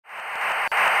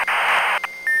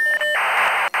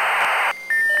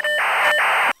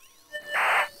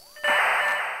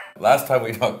Last time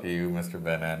we talked to you, Mr.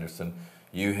 Ben Anderson,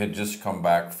 you had just come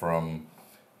back from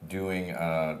doing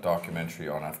a documentary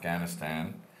on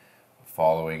Afghanistan,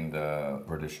 following the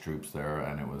British troops there,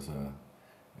 and it was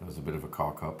a bit of a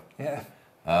cock-up. Yeah.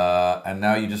 And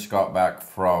now you just got back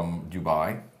from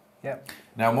Dubai. Yep.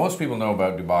 Now, most people know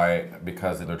about Dubai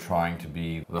because they're trying to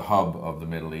be the hub of the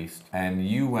Middle East. And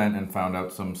you went and found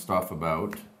out some stuff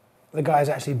about... The guys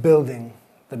actually building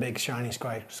the big shiny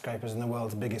skyscrapers in the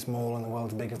world's biggest mall and the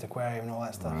world's biggest aquarium and all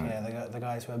that stuff. Right. Yeah, the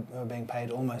guys who are being paid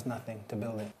almost nothing to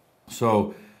build it.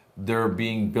 So they're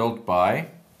being built by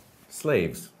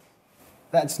slaves.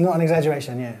 That's not an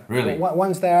exaggeration, yeah. Really?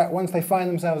 Once they find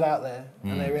themselves out there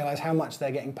and they realise how much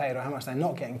they're getting paid or how much they're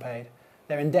not getting paid,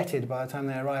 they're indebted by the time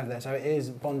they arrive there. So it is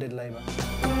bonded labour.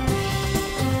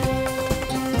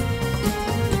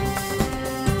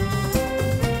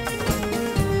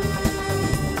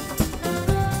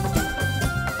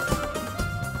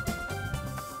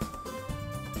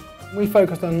 We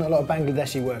focused on a lot of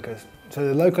Bangladeshi workers. So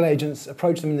the local agents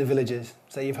approach them in the villages.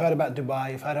 Say, you've heard about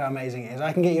Dubai, you've heard how amazing it is.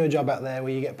 I can get you a job out there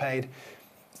where you get paid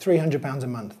 £300 a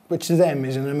month, which to them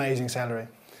is an amazing salary.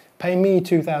 Pay me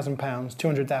 £2,000,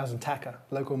 200,000 taka,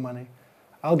 local money.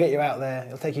 I'll get you out there.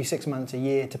 It'll take you 6 months, a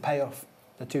year to pay off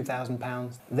the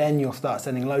 £2,000. Then you'll start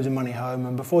sending loads of money home,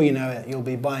 and before you know it, you'll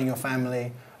be buying your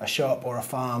family a shop or a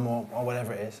farm or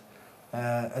whatever it is.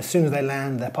 As soon as they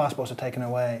land, their passports are taken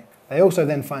away. They also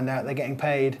then find out they're getting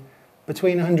paid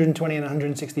between £120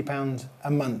 and £160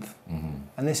 a month.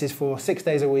 And this is for 6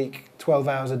 days a week, 12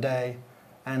 hours a day,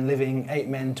 and living 8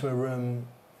 men to a room,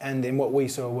 and in what we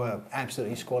saw were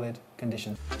absolutely squalid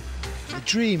conditions. The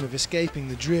dream of escaping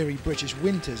the dreary British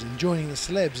winters and joining the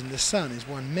celebs in the sun is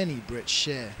one many Brits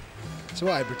share. So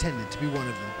I pretended to be one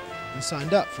of them and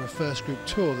signed up for a first group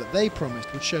tour that they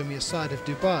promised would show me a side of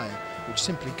Dubai which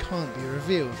simply can't be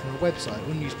revealed from a website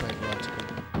or newspaper article.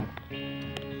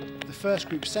 The first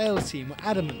group sales team were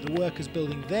adamant the workers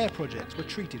building their projects were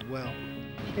treated well.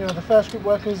 You know, the first group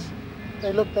workers, you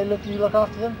look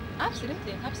after them?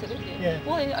 Absolutely. Yeah.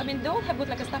 Well, I mean, they all have got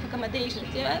like a staff accommodation.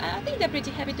 I think they're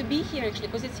pretty happy to be here actually,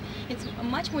 because it's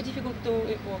much more difficult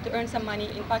to earn some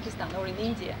money in Pakistan or in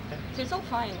India. So it's all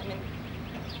fine. I mean,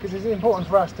 because it's important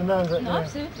for us to know that. No,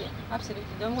 absolutely.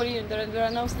 Don't worry, there are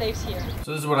no slaves here.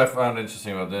 So this is what I found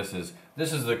interesting about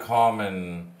this is the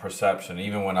common perception,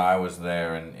 even when I was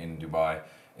there in Dubai,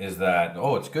 is that,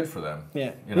 oh, it's good for them.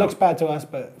 Yeah, you it looks bad to us,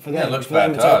 but for them, yeah, it looks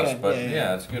bad to us, but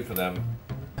yeah, it's good for them.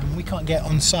 And we can't get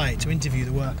on site to interview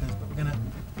the workers, but we're going to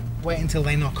wait until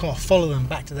they knock off, follow them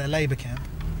back to their labour camp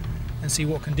and see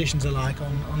what conditions are like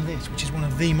on this, which is one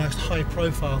of the most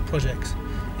high-profile projects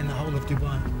in the whole of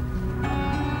Dubai.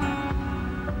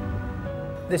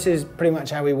 This is pretty much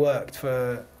how we worked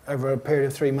for over a period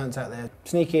of 3 months out there.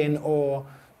 Sneak in or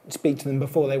speak to them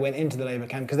before they went into the labour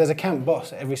camp, because there's a camp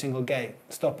boss at every single gate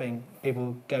stopping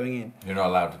people going in. You're not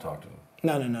allowed to talk to them?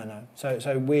 No.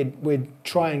 So we'd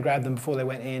try and grab them before they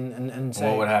went in and say...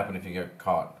 What would happen if you get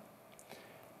caught?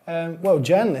 Well,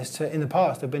 journalists in the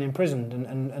past have been imprisoned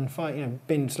and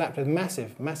been slapped with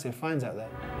massive fines out there.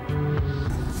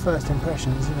 First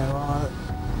impressions, are,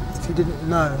 if you didn't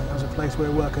know it was a place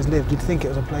where workers lived, you'd think it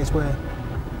was a place where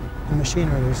the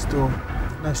machinery was stored.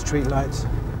 No street lights.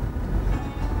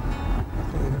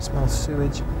 You even smell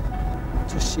sewage.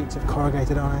 Just sheets of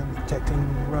corrugated iron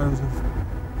protecting rows of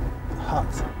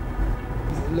huts.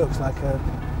 It looks like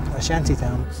a shanty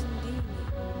town.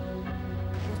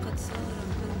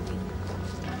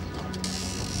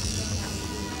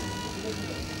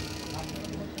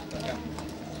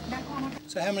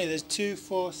 So how many? There's 2,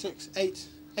 4, 6, 8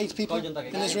 people in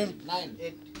this room?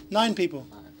 9 people.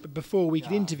 But before we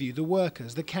could interview the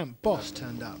workers, the camp boss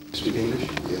turned up. Speak English?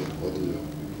 Yeah, what do you?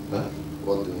 Huh?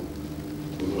 What do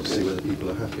you? We want to see whether people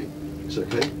are happy. It's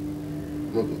okay?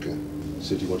 Not okay.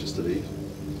 So do you want us to leave?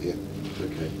 Yeah.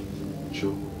 Okay.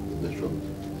 Sure? No trouble.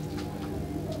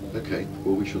 Okay,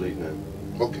 well we shall leave now.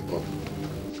 Okay, well.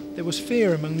 There was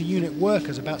fear among the unit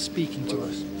workers about speaking to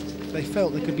us. They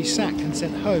felt they could be sacked and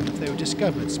sent home if they were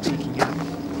discovered speaking out.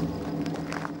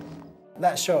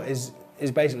 That shot is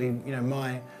basically,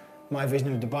 my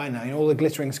vision of Dubai now. All the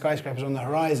glittering skyscrapers on the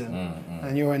horizon,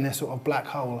 and you're in this sort of black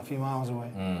hole a few miles away,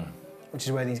 which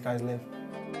is where these guys live.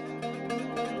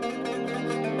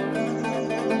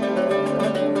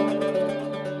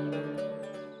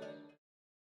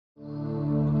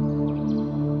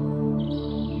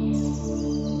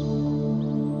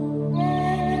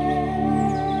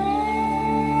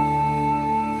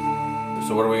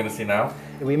 So what are we going to see now?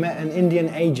 We met an Indian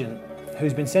agent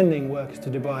who's been sending workers to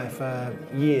Dubai for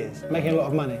years, making a lot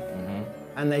of money.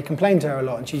 And they complained to her a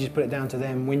lot, and she just put it down to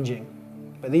them whinging.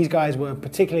 But these guys were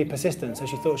particularly persistent, so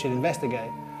she thought she'd investigate.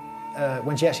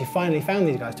 When she actually finally found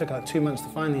these guys, it took her like 2 months to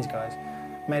find these guys,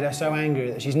 made her so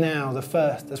angry that she's now the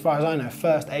first, as far as I know,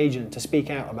 first agent to speak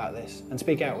out about this and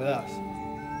speak out with us.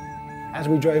 As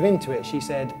we drove into it, she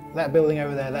said, that building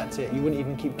over there, that's it. You wouldn't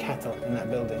even keep cattle in that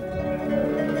building.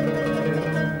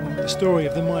 The story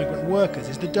of the migrant workers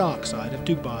is the dark side of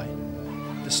Dubai,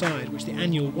 the side which the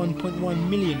annual 1.1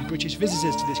 million British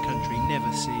visitors to this country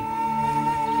never see.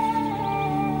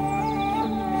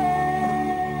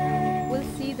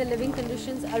 The living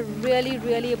conditions are really,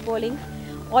 really appalling.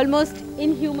 Almost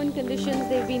inhuman conditions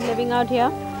they've been living out here.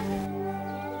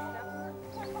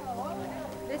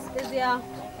 This is their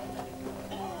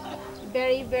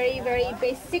very, very, very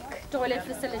basic toilet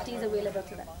facilities available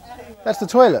to them. That's the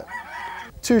toilet.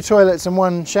 2 toilets and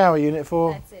 1 shower unit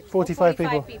for 45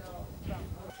 people.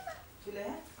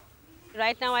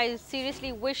 Right now I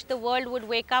seriously wish the world would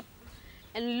wake up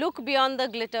and look beyond the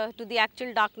glitter to the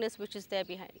actual darkness which is there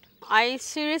behind. I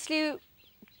seriously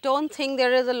don't think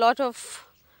there is a lot of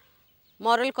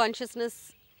moral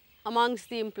consciousness amongst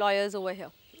the employers over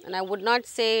here. And I would not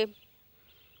say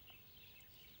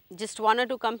just 1 or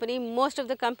 2 companies. Most of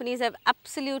the companies have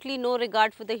absolutely no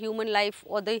regard for the human life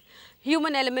or the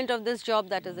human element of this job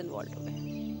that is involved over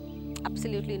here.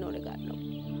 Absolutely no regard, no.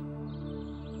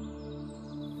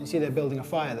 You see they're building a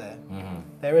fire there.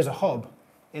 There is a hob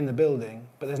in the building,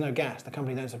 but there's no gas. The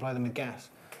company don't supply them with gas.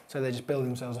 So they just build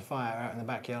themselves a fire out in the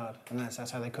backyard, and that's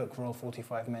how they cook for all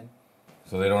 45 men.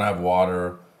 So they don't have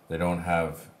water, they don't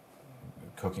have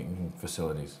cooking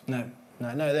facilities? No,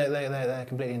 they're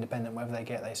completely independent. Whatever they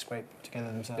get, they scrape together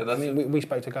themselves. Yeah, I mean, we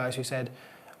spoke to guys who said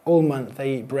all month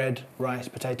they eat bread, rice,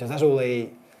 potatoes, that's all they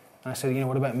eat. And I said, you know,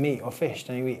 what about meat or fish?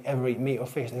 Don't you ever eat meat or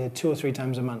fish? They said 2 or 3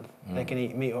 times a month they can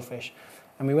eat meat or fish.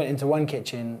 And we went into one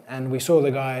kitchen and we saw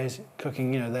the guys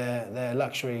cooking, you know, their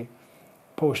luxury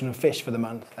portion of fish for the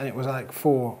month, and it was like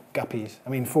 4 guppies. I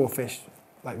mean, 4 fish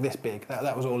like this big.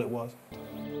 That was all it was.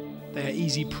 They are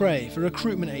easy prey for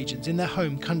recruitment agents in their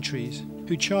home countries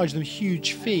who charge them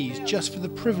huge fees just for the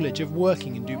privilege of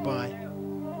working in Dubai.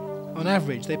 On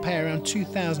average, they pay around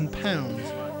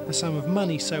 £2,000, a sum of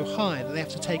money so high that they have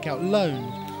to take out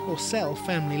loans or sell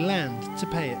family land to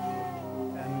pay it.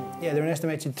 Yeah, there are an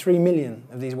estimated 3 million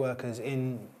of these workers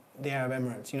in the Arab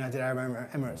Emirates, United Arab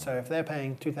Emirates. So if they're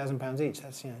paying £2,000 each,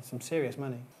 that's, you know, some serious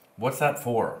money. What's that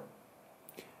for?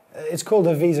 It's called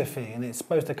a visa fee, and it's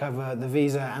supposed to cover the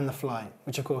visa and the flight,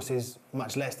 which of course is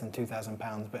much less than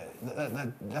 £2,000. But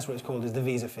that's what it's called, is the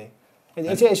visa fee.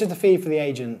 It's just a fee for the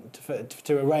agent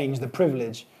to arrange the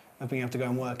privilege of being able to go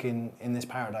and work in this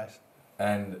paradise.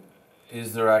 And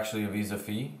is there actually a visa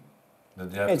fee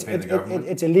that you have to pay the government?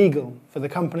 It's illegal for the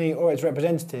company or its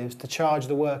representatives to charge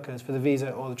the workers for the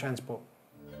visa or the transport.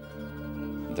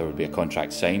 There would be a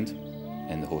contract signed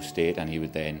in the host state, and he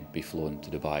would then be flown to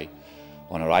Dubai.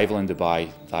 On arrival in Dubai,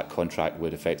 that contract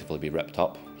would effectively be ripped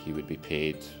up. He would be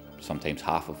paid sometimes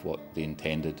half of what the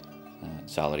intended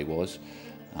salary was,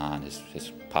 and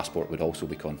his passport would also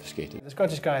be confiscated. The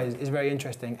Scottish guy is very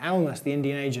interesting. Almas, the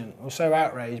Indian agent, was so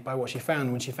outraged by what she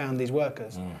found when she found these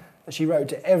workers that she wrote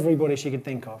to everybody she could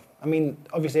think of. I mean,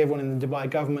 obviously everyone in the Dubai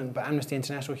government, but Amnesty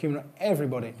International, Human Rights,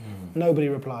 everybody. Nobody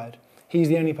replied. He's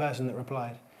the only person that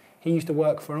replied. He used to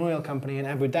work for an oil company in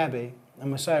Abu Dhabi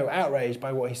and was so outraged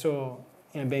by what he saw,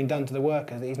 you know, being done to the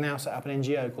workers that he's now set up an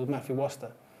NGO called Mafi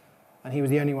Wasta. And he was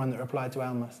the only one that replied to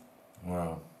Almas.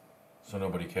 Wow. So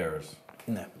nobody cares?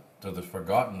 No. They're the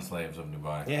forgotten slaves of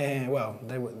Dubai. Yeah, well,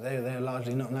 they're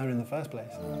largely not known in the first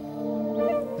place.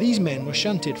 These men were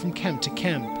shunted from camp to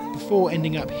camp before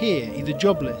ending up here either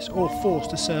jobless or forced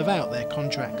to serve out their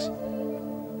contracts.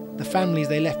 The families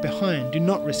they left behind do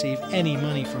not receive any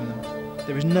money from them.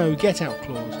 There is no get-out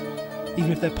clause.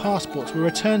 Even if their passports were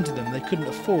returned to them, they couldn't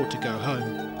afford to go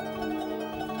home.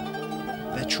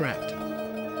 They're trapped.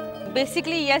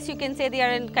 Basically, yes, you can say they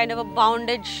are in kind of a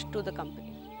bondage to the company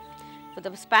for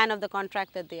the span of the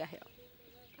contract that they are here.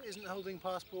 Isn't holding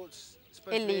passports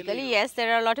supposed to be Illegally, illegal? yes,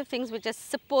 there are a lot of things which are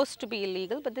supposed to be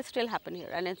illegal, but they still happen here,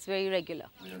 and it's very regular.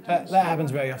 That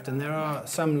happens very often. There are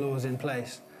some laws in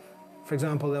place. For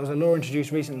example, there was a law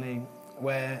introduced recently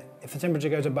where if the temperature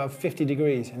goes above 50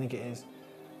 degrees, I think it is,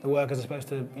 the workers are supposed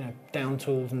to, you know, down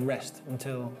tools and rest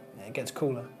until it gets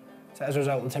cooler. So as a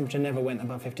result, the temperature never went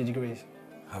above 50 degrees.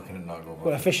 How can it not go above?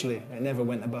 Well, officially, it never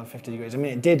went above 50 degrees. I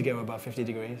mean, it did go above 50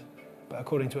 degrees, but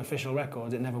according to official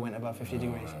records, it never went above 50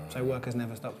 degrees. So workers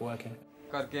never stopped working.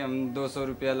 There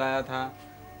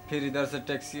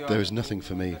is nothing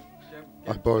for me.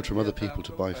 I borrowed from other people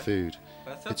to buy food.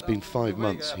 It's been 5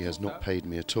 months he has not paid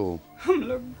me at all.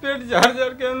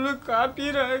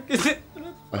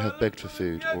 I have begged for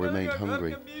food or remained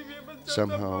hungry.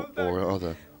 Somehow or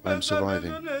other, I am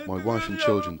surviving. My wife and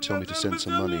children tell me to send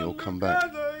some money or come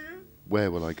back.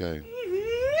 Where will I go?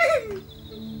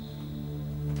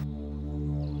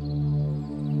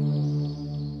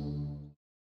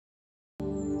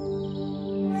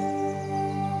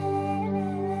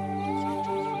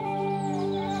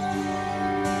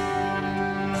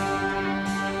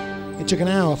 It took an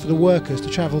hour for the workers to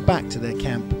travel back to their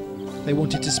camp. They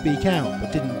wanted to speak out,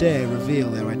 but didn't dare reveal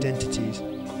their identities.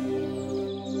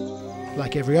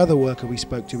 Like every other worker we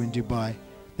spoke to in Dubai,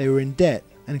 they were in debt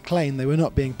and claimed they were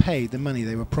not being paid the money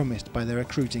they were promised by their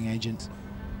recruiting agents.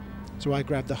 So I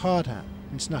grabbed the hard hat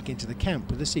and snuck into the camp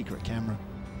with a secret camera.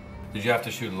 Did you have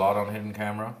to shoot a lot on hidden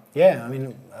camera? Yeah, I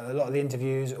mean, a lot of the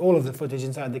interviews, all of the footage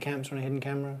inside the camps are on a hidden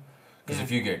camera. Because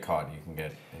if you get caught, you can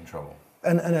get in trouble.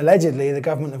 And allegedly, the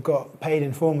government have got paid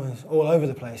informers all over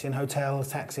the place, in hotels,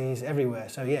 taxis, everywhere.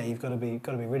 So yeah, you've got to be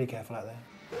really careful out there.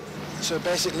 So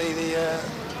basically, the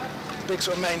big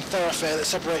sort of main thoroughfare that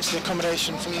separates the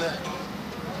accommodation from the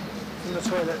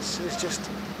toilets is just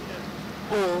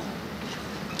all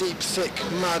deep, thick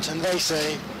mud, and they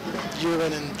say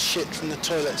urine and shit from the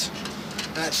toilets.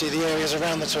 And actually, the areas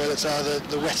around the toilets are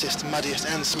the wettest, muddiest,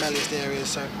 and smelliest areas.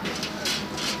 So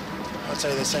I'd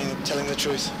say they're telling the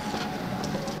truth.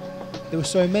 There were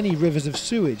so many rivers of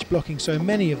sewage blocking so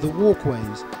many of the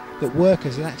walkways that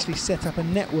workers had actually set up a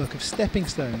network of stepping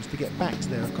stones to get back to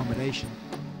their accommodation.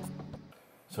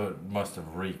 So it must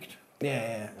have reeked.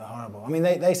 Yeah, horrible. I mean,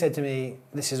 they said to me,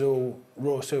 this is all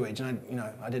raw sewage, and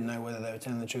I didn't know whether they were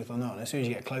telling the truth or not. And as soon as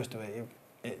you get close to it,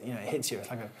 it hits you. It's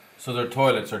like a... So their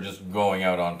toilets are just going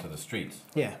out onto the streets?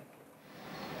 Yeah.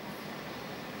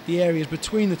 The areas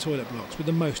between the toilet blocks were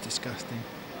the most disgusting.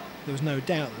 There was no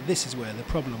doubt that this is where the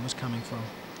problem was coming from.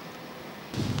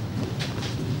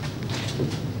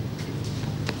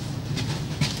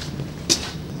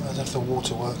 I don't know if the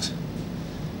water works,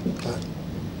 but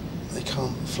they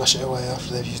can't flush it away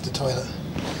after they've used the toilet.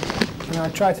 And I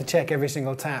tried to check every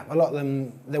single tap. A lot of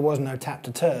them, there was no tap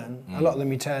to turn. A lot of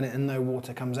them, you turn it and no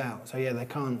water comes out. So yeah, they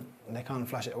can't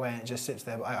flush it away and it just sits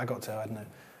there. But I got to, I don't know,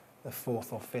 the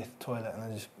 4th or 5th toilet and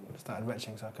I just started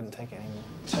retching, so I couldn't take it anymore.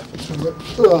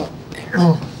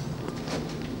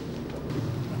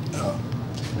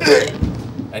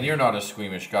 And you're not a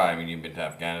squeamish guy. I mean, you've been to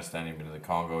Afghanistan, you've been to the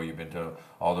Congo, you've been to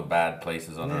all the bad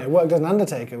places on Earth. Yeah, worked as an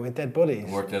undertaker with dead bodies.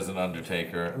 Worked as an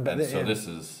undertaker, and so this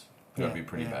is going to be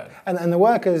pretty bad. And the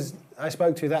workers I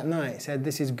spoke to that night said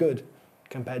this is good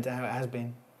compared to how it has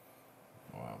been.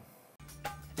 Wow.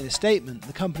 In a statement,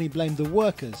 the company blamed the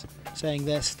workers, saying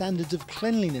their standards of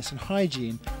cleanliness and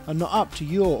hygiene are not up to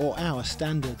your or our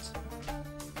standards.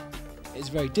 It's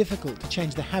very difficult to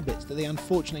change the habits that they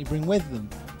unfortunately bring with them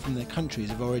from their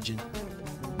countries of origin.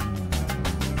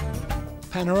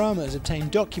 Panorama has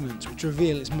obtained documents which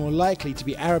reveal it's more likely to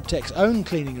be Arabtech's own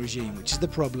cleaning regime which is the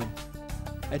problem.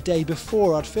 A day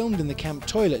before I'd filmed in the camp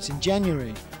toilets in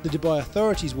January, the Dubai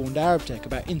authorities warned Arabtech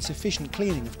about insufficient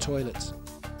cleaning of toilets.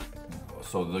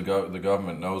 So the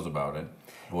government knows about it.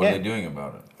 What are they doing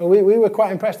about it? Well, we were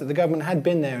quite impressed that the government had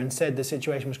been there and said the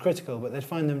situation was critical, but they'd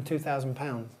fined them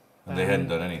 £2,000. And they hadn't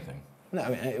done anything? No, I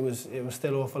mean, it was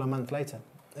still awful a month later.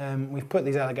 We've put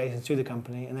these allegations to the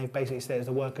company and they've basically said it's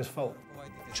the workers' fault.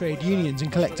 Trade unions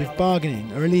and collective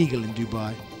bargaining are illegal in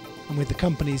Dubai, and with the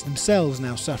companies themselves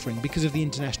now suffering because of the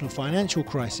international financial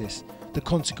crisis, the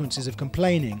consequences of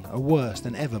complaining are worse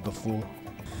than ever before.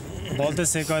 They are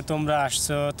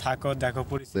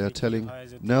telling,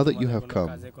 now that you have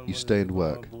come, you stay and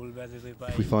work.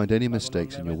 If we find any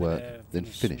mistakes in your work, then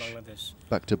finish.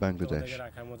 Back to Bangladesh.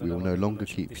 We will no longer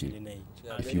keep you.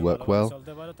 If you work well,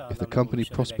 if the company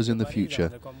prospers in the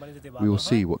future, we will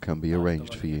see what can be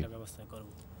arranged for you.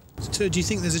 So do you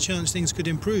think there's a chance things could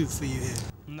improve for you here?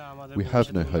 We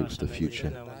have no hopes for the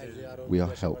future. We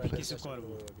are helpless.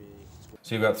 So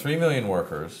you've got 3 million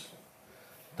workers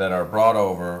that are brought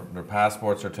over, their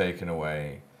passports are taken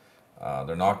away,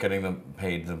 they're not getting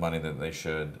paid the money that they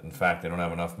should. In fact, they don't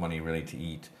have enough money really to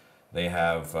eat. They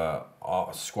have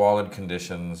squalid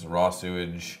conditions, raw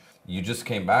sewage. You just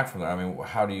came back from there. I mean,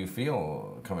 how do you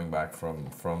feel coming back from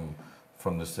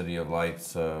the City of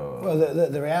Lights? Well,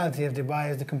 the reality of Dubai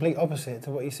is the complete opposite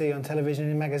to what you see on television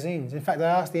and in magazines. In fact, I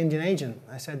asked the Indian agent,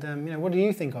 I said, what do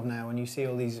you think of now when you see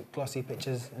all these glossy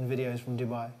pictures and videos from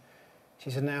Dubai? She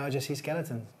said, now I just see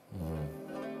skeletons.